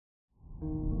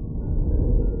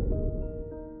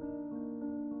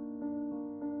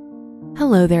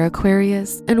Hello there,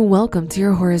 Aquarius, and welcome to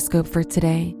your horoscope for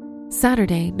today,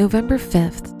 Saturday, November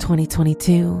 5th,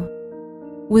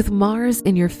 2022. With Mars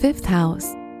in your 5th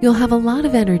house, you'll have a lot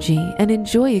of energy and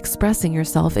enjoy expressing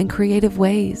yourself in creative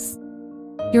ways.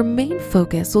 Your main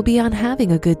focus will be on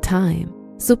having a good time,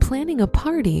 so planning a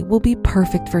party will be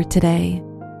perfect for today.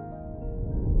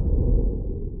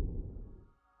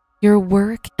 Your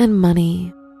work and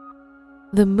money.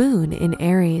 The moon in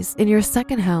Aries in your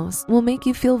 2nd house will make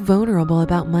you feel vulnerable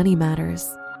about money matters.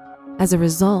 As a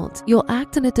result, you'll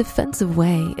act in a defensive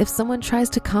way if someone tries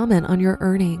to comment on your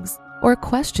earnings or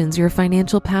questions your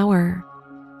financial power.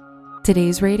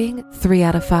 Today's rating, 3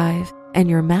 out of 5, and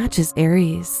your match is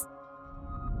Aries.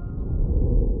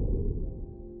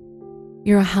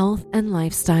 Your health and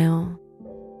lifestyle.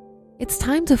 It's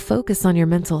time to focus on your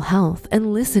mental health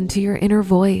and listen to your inner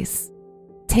voice.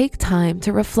 Take time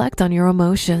to reflect on your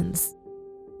emotions.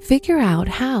 Figure out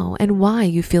how and why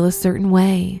you feel a certain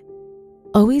way.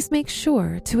 Always make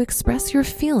sure to express your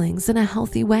feelings in a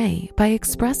healthy way by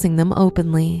expressing them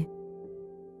openly.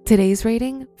 Today's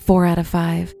rating, 4 out of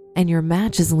 5, and your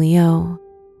match is Leo.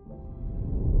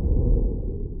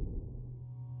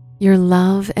 Your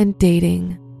love and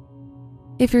dating.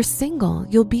 If you're single,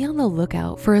 you'll be on the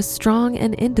lookout for a strong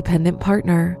and independent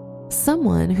partner,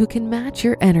 someone who can match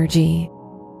your energy.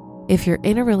 If you're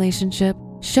in a relationship,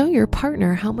 show your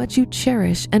partner how much you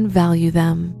cherish and value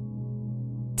them.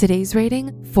 Today's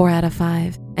rating, 4 out of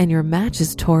 5, and your match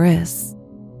is Taurus.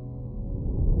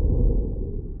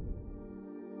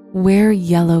 Wear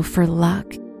yellow for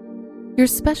luck. Your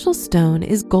special stone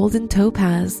is golden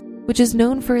topaz, which is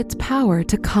known for its power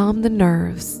to calm the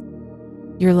nerves.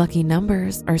 Your lucky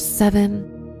numbers are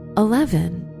 7,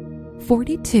 11,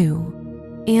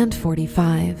 42, and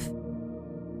 45.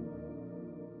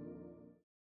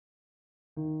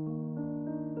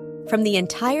 From the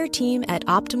entire team at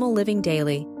Optimal Living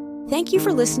Daily, thank you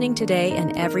for listening today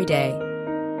and every day.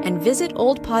 And visit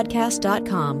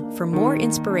oldpodcast.com for more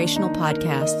inspirational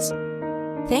podcasts.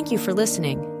 Thank you for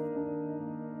listening.